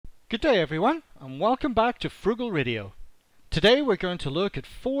Good day everyone, and welcome back to Frugal Radio. Today we're going to look at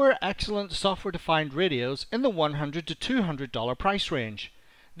 4 excellent software-defined radios in the $100 to $200 price range.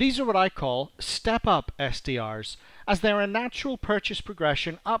 These are what I call step-up SDRs, as they're a natural purchase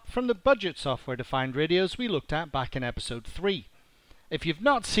progression up from the budget software-defined radios we looked at back in episode 3. If you've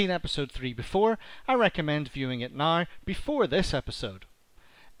not seen episode 3 before, I recommend viewing it now before this episode.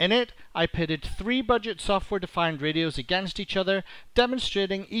 In it, I pitted 3 budget software-defined radios against each other,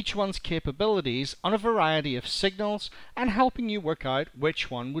 demonstrating each one's capabilities on a variety of signals and helping you work out which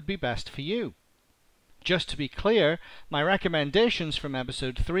one would be best for you. Just to be clear, my recommendations from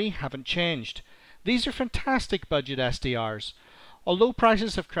episode 3 haven't changed. These are fantastic budget SDRs. Although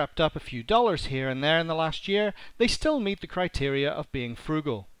prices have crept up a few dollars here and there in the last year, they still meet the criteria of being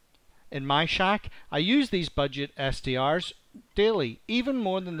frugal. In my shack, I use these budget SDRs daily, even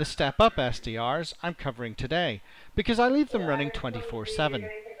more than the step-up SDRs I'm covering today, because I leave them running 24/7.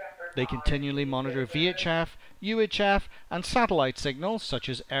 They continually monitor VHF, UHF and satellite signals such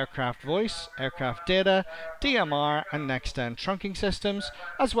as aircraft voice, aircraft data, DMR and next-gen trunking systems,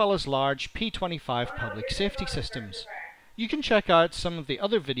 as well as large P25 public safety systems. You can check out some of the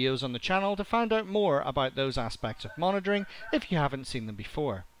other videos on the channel to find out more about those aspects of monitoring if you haven't seen them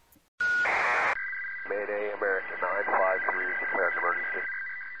before. Mayday, American 953, declare an emergency.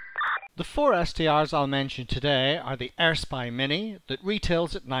 The 4 SDRs I'll mention today are the Airspy Mini that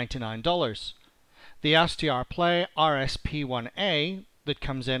retails at $99, the SDRPlay RSP1A that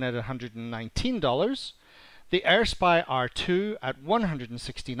comes in at $119, the Airspy R2 at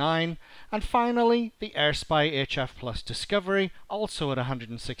 $169, and finally the Airspy HF Discovery also at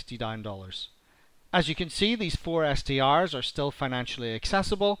 $169. As you can see, these 4 SDRs are still financially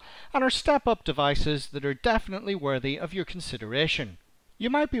accessible and are step-up devices that are definitely worthy of your consideration. You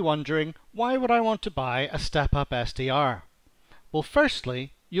might be wondering, why would I want to buy a step-up SDR? Well,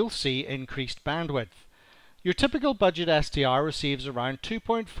 firstly, you'll see increased bandwidth. Your typical budget SDR receives around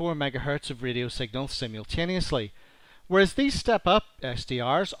 2.4 MHz of radio signals simultaneously, whereas these step-up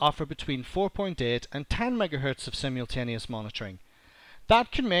SDRs offer between 4.8 and 10 MHz of simultaneous monitoring.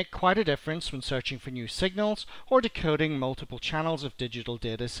 That can make quite a difference when searching for new signals or decoding multiple channels of digital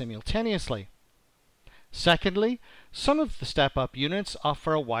data simultaneously. Secondly, some of the step-up units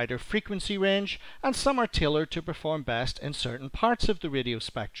offer a wider frequency range and some are tailored to perform best in certain parts of the radio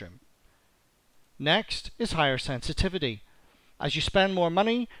spectrum. Next is higher sensitivity. As you spend more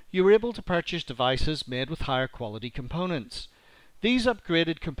money, you are able to purchase devices made with higher quality components. These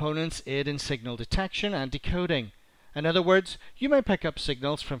upgraded components aid in signal detection and decoding. In other words, you may pick up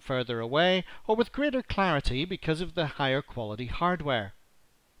signals from further away or with greater clarity because of the higher quality hardware.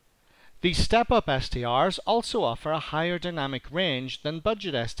 These step-up SDRs also offer a higher dynamic range than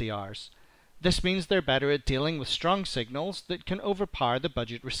budget SDRs. This means they're better at dealing with strong signals that can overpower the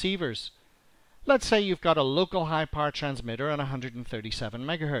budget receivers. Let's say you've got a local high-power transmitter on 137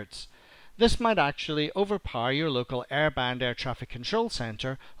 MHz. This might actually overpower your local airband air traffic control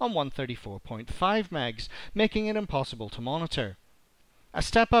center on 134.5 MHz, making it impossible to monitor. A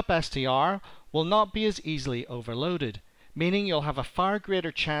step-up SDR will not be as easily overloaded, meaning you'll have a far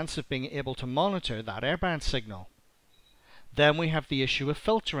greater chance of being able to monitor that airband signal. Then we have the issue of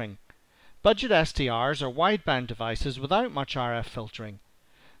filtering. Budget SDRs are wideband devices without much RF filtering.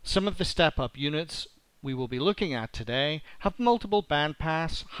 Some of the step-up units we will be looking at today have multiple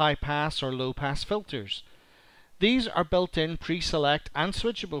bandpass, high-pass or low-pass filters. These are built-in pre-select and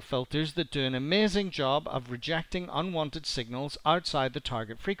switchable filters that do an amazing job of rejecting unwanted signals outside the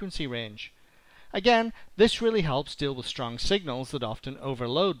target frequency range. Again, this really helps deal with strong signals that often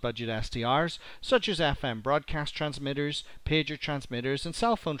overload budget SDRs, such as FM broadcast transmitters, pager transmitters and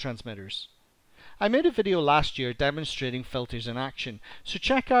cell phone transmitters. I made a video last year demonstrating filters in action, so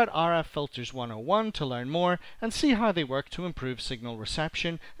check out RF Filters 101 to learn more and see how they work to improve signal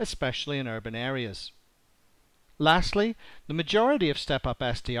reception, especially in urban areas. Lastly, the majority of step-up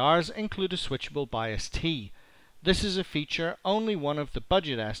SDRs include a switchable bias T. This is a feature only one of the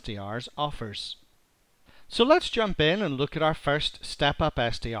budget SDRs offers. So let's jump in and look at our first step-up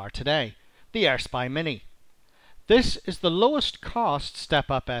SDR today, the Airspy Mini. This is the lowest cost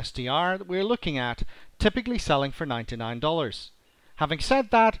step-up SDR that we're looking at, typically selling for $99. Having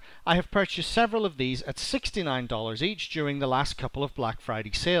said that, I have purchased several of these at $69 each during the last couple of Black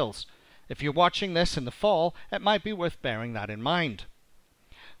Friday sales. If you're watching this in the fall, it might be worth bearing that in mind.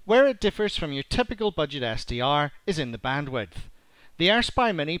 Where it differs from your typical budget SDR is in the bandwidth. The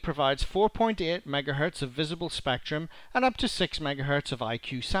Airspy Mini provides 4.8 MHz of visible spectrum and up to 6 MHz of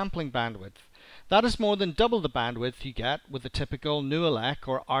IQ sampling bandwidth. That is more than double the bandwidth you get with the typical New Elec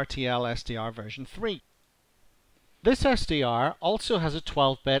or rtl-sdr version 3. This SDR also has a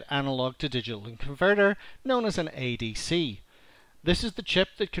 12-bit analog to digital converter known as an ADC. This is the chip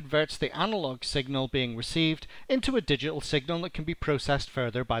that converts the analog signal being received into a digital signal that can be processed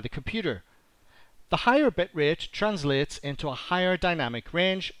further by the computer. The higher bit rate translates into a higher dynamic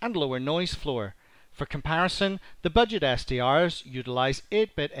range and lower noise floor. For comparison, the budget SDRs utilize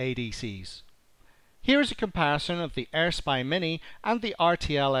 8-bit ADCs. Here is a comparison of the Airspy Mini and the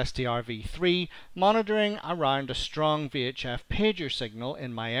rtl-sdr v3 monitoring around a strong VHF pager signal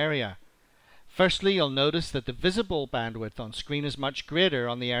in my area. Firstly, you'll notice that the visible bandwidth on screen is much greater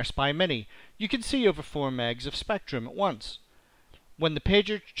on the Airspy Mini. You can see over 4 megs of spectrum at once. When the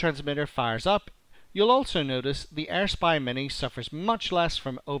pager transmitter fires up, you'll also notice the Airspy Mini suffers much less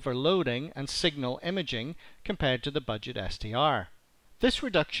from overloading and signal imaging compared to the budget SDR. This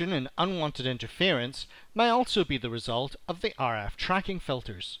reduction in unwanted interference may also be the result of the RF tracking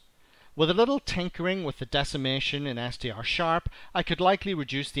filters. With a little tinkering with the decimation in SDR sharp, I could likely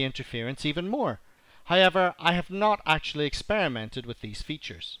reduce the interference even more. However, I have not actually experimented with these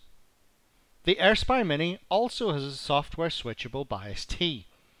features. The Airspy Mini also has a software switchable bias T.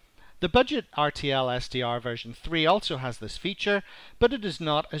 The budget rtl-sdr version 3 also has this feature, but it is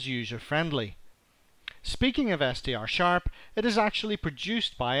not as user-friendly. Speaking of SDR sharp, it is actually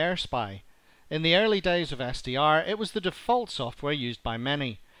produced by Airspy. In the early days of SDR, it was the default software used by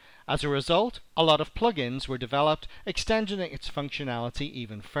many. As a result, a lot of plugins were developed, extending its functionality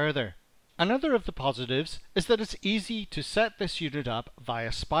even further. Another of the positives is that it's easy to set this unit up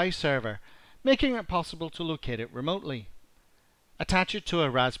via Spy Server, making it possible to locate it remotely. Attach it to a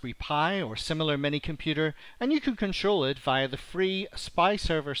Raspberry Pi or similar mini computer, and you can control it via the free Spy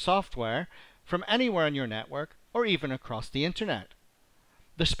Server software from anywhere on your network or even across the internet.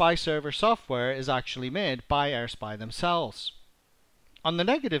 The Spy Server software is actually made by Airspy themselves. On the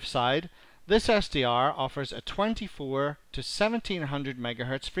negative side, this SDR offers a 24 to 1700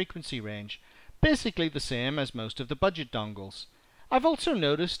 MHz frequency range, basically the same as most of the budget dongles. I've also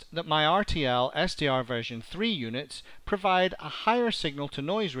noticed that my rtl-sdr version 3 units provide a higher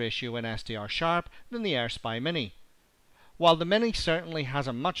signal-to-noise ratio in SDR sharp than the Airspy Mini. While the Mini certainly has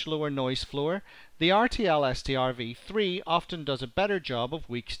a much lower noise floor, the rtl-sdr v3 often does a better job of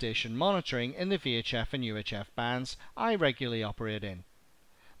weak station monitoring in the VHF and UHF bands I regularly operate in.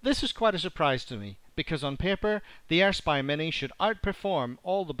 This is quite a surprise to me, because on paper, the Airspy Mini should outperform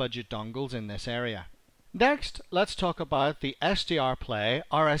all the budget dongles in this area. Next, let's talk about the SDRPlay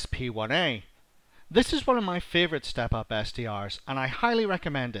RSP1A. This is one of my favorite step-up SDRs, and I highly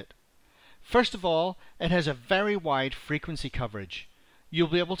recommend it. First of all, it has a very wide frequency coverage. You'll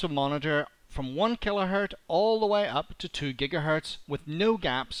be able to monitor from 1 kHz all the way up to 2 GHz with no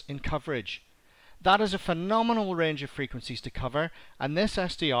gaps in coverage. That is a phenomenal range of frequencies to cover, and this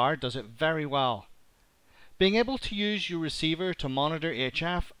SDR does it very well. Being able to use your receiver to monitor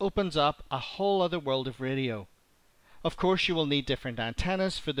HF opens up a whole other world of radio. Of course, you will need different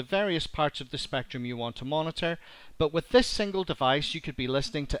antennas for the various parts of the spectrum you want to monitor, but with this single device you could be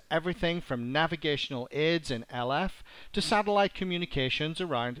listening to everything from navigational aids in LF to satellite communications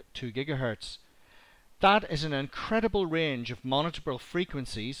around 2 GHz. That is an incredible range of monitorable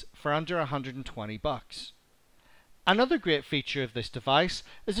frequencies for under $120. Another great feature of this device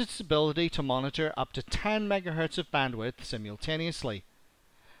is its ability to monitor up to 10 MHz of bandwidth simultaneously.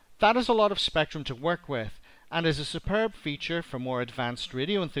 That is a lot of spectrum to work with, and is a superb feature for more advanced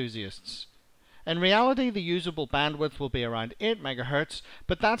radio enthusiasts. In reality, the usable bandwidth will be around 8 MHz,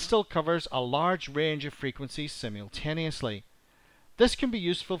 but that still covers a large range of frequencies simultaneously. This can be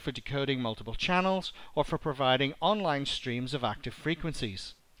useful for decoding multiple channels or for providing online streams of active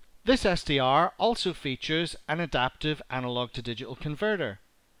frequencies. This SDR also features an adaptive analog to digital converter.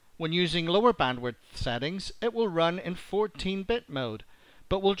 When using lower bandwidth settings, it will run in 14-bit mode,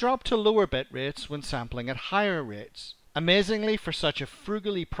 but will drop to lower bit rates when sampling at higher rates. Amazingly, for such a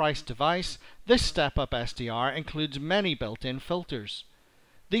frugally priced device, this step-up SDR includes many built-in filters.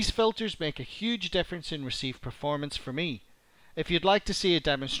 These filters make a huge difference in receive performance for me. If you'd like to see a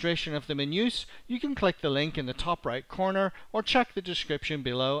demonstration of them in use, you can click the link in the top right corner or check the description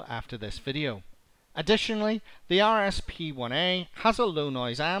below after this video. Additionally, the RSP1A has a low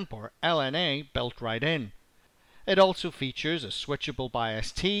noise amp or LNA built right in. It also features a switchable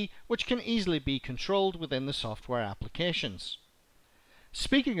bias T, which can easily be controlled within the software applications.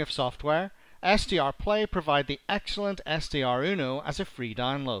 Speaking of software, SDRPlay provide the excellent SDR Uno as a free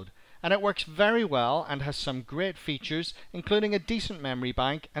download, and it works very well and has some great features, including a decent memory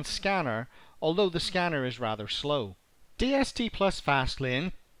bank and scanner, although the scanner is rather slow. DST Plus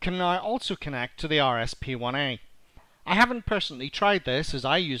Fastlane can now also connect to the RSP1A. I haven't personally tried this as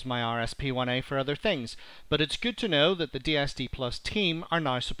I use my RSP1A for other things, but it's good to know that the DSD Plus team are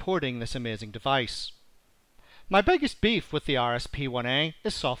now supporting this amazing device. My biggest beef with the RSP1A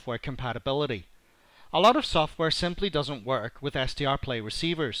is software compatibility. A lot of software simply doesn't work with SDRPlay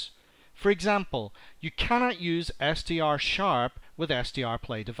receivers. For example, you cannot use SDR Sharp with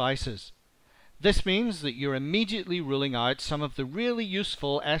SDRPlay devices. This means that you're immediately ruling out some of the really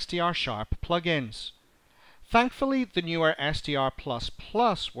useful SDR plugins. Thankfully, the newer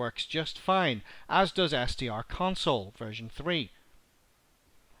SDR++ works just fine, as does SDR Console version 3.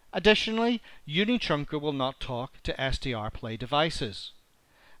 Additionally, Unitrunker will not talk to SDRPlay devices.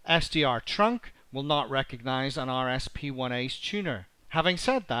 SDR Trunk will not recognize an RSP1A's tuner. Having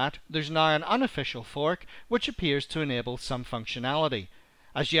said that, there's now an unofficial fork which appears to enable some functionality.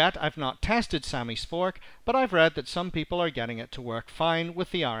 As yet, I've not tested Sammy's fork, but I've read that some people are getting it to work fine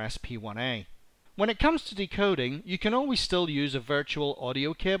with the RSP1A. When it comes to decoding, you can always still use a virtual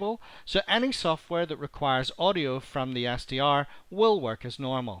audio cable, so any software that requires audio from the SDR will work as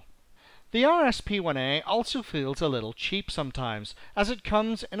normal. The RSP1A also feels a little cheap sometimes, as it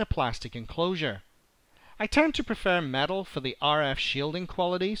comes in a plastic enclosure. I tend to prefer metal for the RF shielding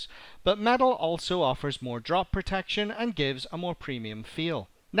qualities, but metal also offers more drop protection and gives a more premium feel.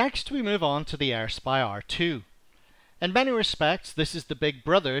 Next, we move on to the Airspy R2. In many respects, this is the big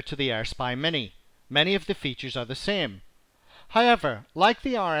brother to the Airspy Mini. Many of the features are the same. However, like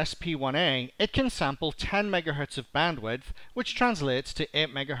the RSP1A, it can sample 10 MHz of bandwidth, which translates to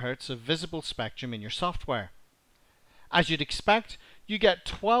 8 MHz of visible spectrum in your software. As you'd expect, you get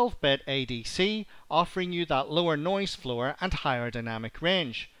 12-bit ADC, offering you that lower noise floor and higher dynamic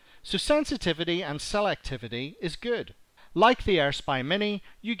range, so sensitivity and selectivity is good. Like the Airspy Mini,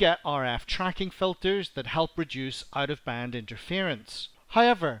 you get RF tracking filters that help reduce out-of-band interference.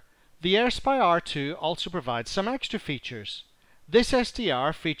 However, the Airspy R2 also provides some extra features. This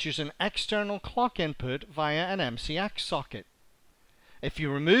SDR features an external clock input via an MCX socket. If you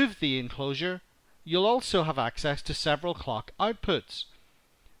remove the enclosure, you'll also have access to several clock outputs.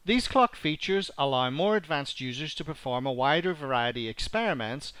 These clock features allow more advanced users to perform a wider variety of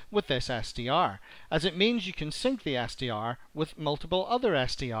experiments with this SDR, as it means you can sync the SDR with multiple other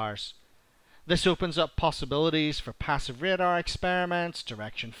SDRs. This opens up possibilities for passive radar experiments,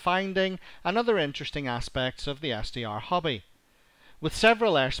 direction finding, and other interesting aspects of the SDR hobby. With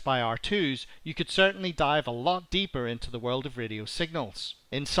several Airspy R2s, you could certainly dive a lot deeper into the world of radio signals.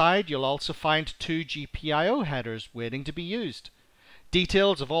 Inside, you'll also find 2 GPIO headers waiting to be used.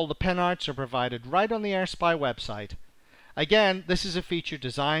 Details of all the pinouts are provided right on the Airspy website. Again, this is a feature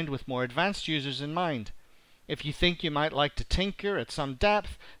designed with more advanced users in mind. If you think you might like to tinker at some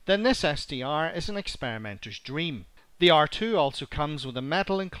depth, then this SDR is an experimenter's dream. The R2 also comes with a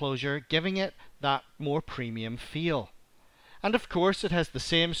metal enclosure, giving it that more premium feel. And of course, it has the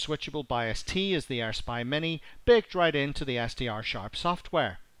same switchable bias T as the Airspy Mini, baked right into the SDR Sharp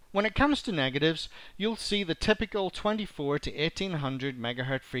software. When it comes to negatives, you'll see the typical 24 to 1800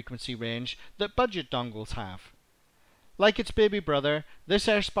 MHz frequency range that budget dongles have. Like its baby brother, this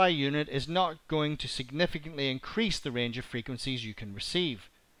Airspy unit is not going to significantly increase the range of frequencies you can receive.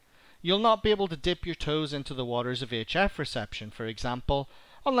 You'll not be able to dip your toes into the waters of HF reception, for example,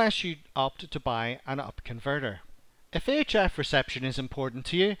 unless you opt to buy an up converter. If HF reception is important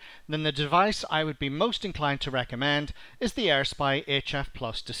to you, then the device I would be most inclined to recommend is the Airspy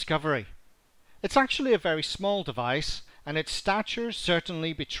HF Discovery. It's actually a very small device, and its stature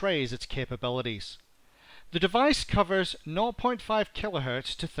certainly betrays its capabilities. The device covers 0.5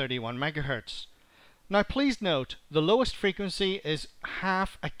 kHz to 31 MHz. Now please note, the lowest frequency is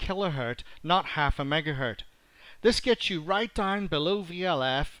half a kilohertz, not half a megahertz. This gets you right down below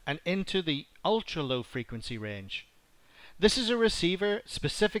VLF and into the ultra low frequency range. This is a receiver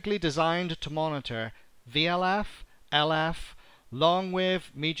specifically designed to monitor VLF, LF, long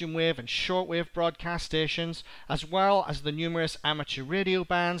wave, medium wave and short wave broadcast stations, as well as the numerous amateur radio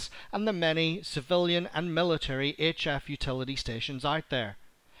bands and the many civilian and military HF utility stations out there.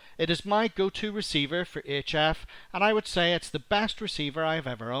 It is my go-to receiver for HF, and I would say it's the best receiver I've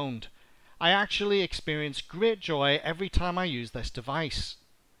ever owned. I actually experience great joy every time I use this device.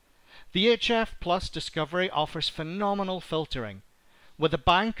 The HF Discovery offers phenomenal filtering. With a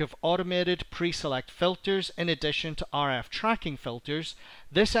bank of automated pre-select filters in addition to RF tracking filters,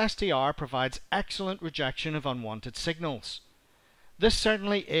 this SDR provides excellent rejection of unwanted signals. This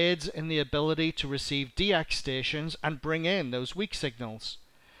certainly aids in the ability to receive DX stations and bring in those weak signals.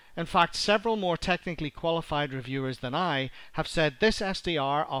 In fact, several more technically qualified reviewers than I have said this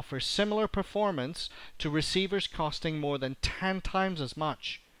SDR offers similar performance to receivers costing more than 10 times as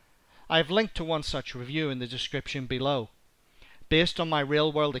much. I have linked to one such review in the description below. Based on my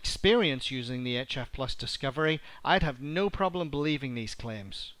real-world experience using the HF Discovery, I'd have no problem believing these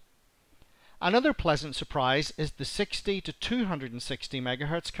claims. Another pleasant surprise is the 60 to 260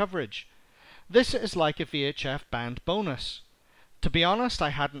 MHz coverage. This is like a VHF band bonus. To be honest, I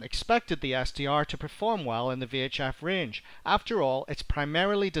hadn't expected the SDR to perform well in the VHF range. After all, it's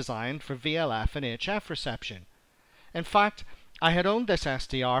primarily designed for VLF and HF reception. In fact, I had owned this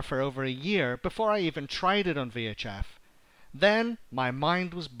SDR for over a year before I even tried it on VHF. Then my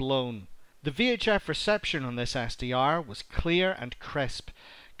mind was blown. The VHF reception on this SDR was clear and crisp,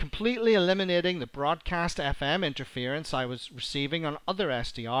 completely eliminating the broadcast FM interference I was receiving on other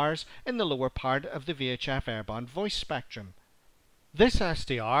SDRs in the lower part of the VHF airborne voice spectrum. This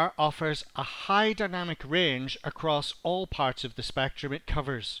SDR offers a high dynamic range across all parts of the spectrum it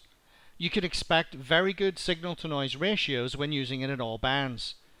covers. You can expect very good signal-to-noise ratios when using it in all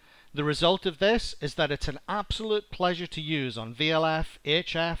bands. The result of this is that it's an absolute pleasure to use on VLF,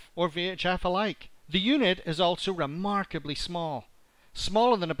 HF, or VHF alike. The unit is also remarkably small,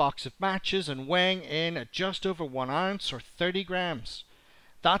 smaller than a box of matches and weighing in at just over 1 ounce or 30 grams.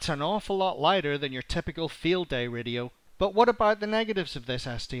 That's an awful lot lighter than your typical field day radio. But what about the negatives of this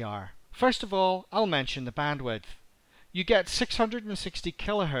SDR? First of all, I'll mention the bandwidth. You get 660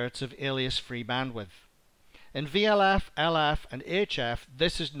 kHz of alias-free bandwidth. In VLF, LF and HF,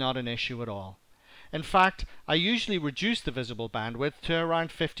 this is not an issue at all. In fact, I usually reduce the visible bandwidth to around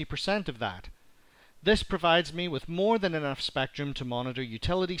 50% of that. This provides me with more than enough spectrum to monitor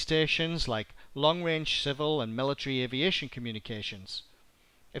utility stations like long-range civil and military aviation communications.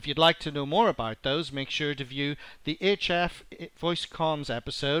 If you'd like to know more about those, make sure to view the HF Voice Comms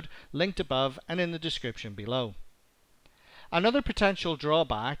episode linked above and in the description below. Another potential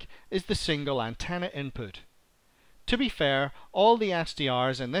drawback is the single antenna input. To be fair, all the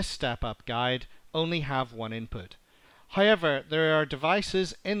SDRs in this step-up guide only have one input. However, there are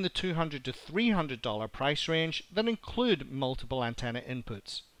devices in the $200 to $300 price range that include multiple antenna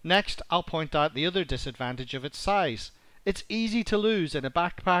inputs. Next, I'll point out the other disadvantage of its size. It's easy to lose in a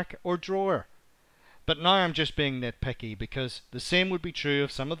backpack or drawer. But now I'm just being nitpicky because the same would be true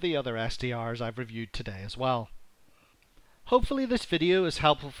of some of the other SDRs I've reviewed today as well. Hopefully this video is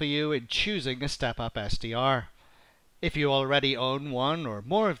helpful for you in choosing a step-up SDR. If you already own one or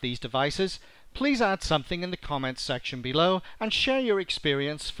more of these devices, please add something in the comments section below and share your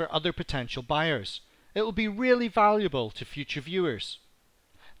experience for other potential buyers. It will be really valuable to future viewers.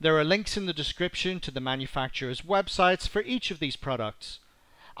 There are links in the description to the manufacturer's websites for each of these products.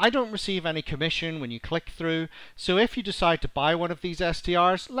 I don't receive any commission when you click through, so if you decide to buy one of these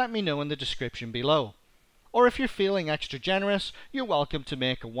SDRs, let me know in the description below. Or if you're feeling extra generous, you're welcome to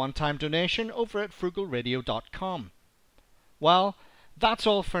make a one-time donation over at frugalradio.com. Well, that's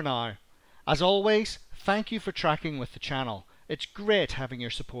all for now. As always, thank you for tracking with the channel. It's great having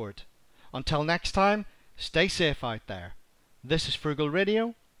your support. Until next time, stay safe out there. This is Frugal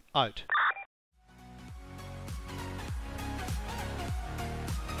Radio, out.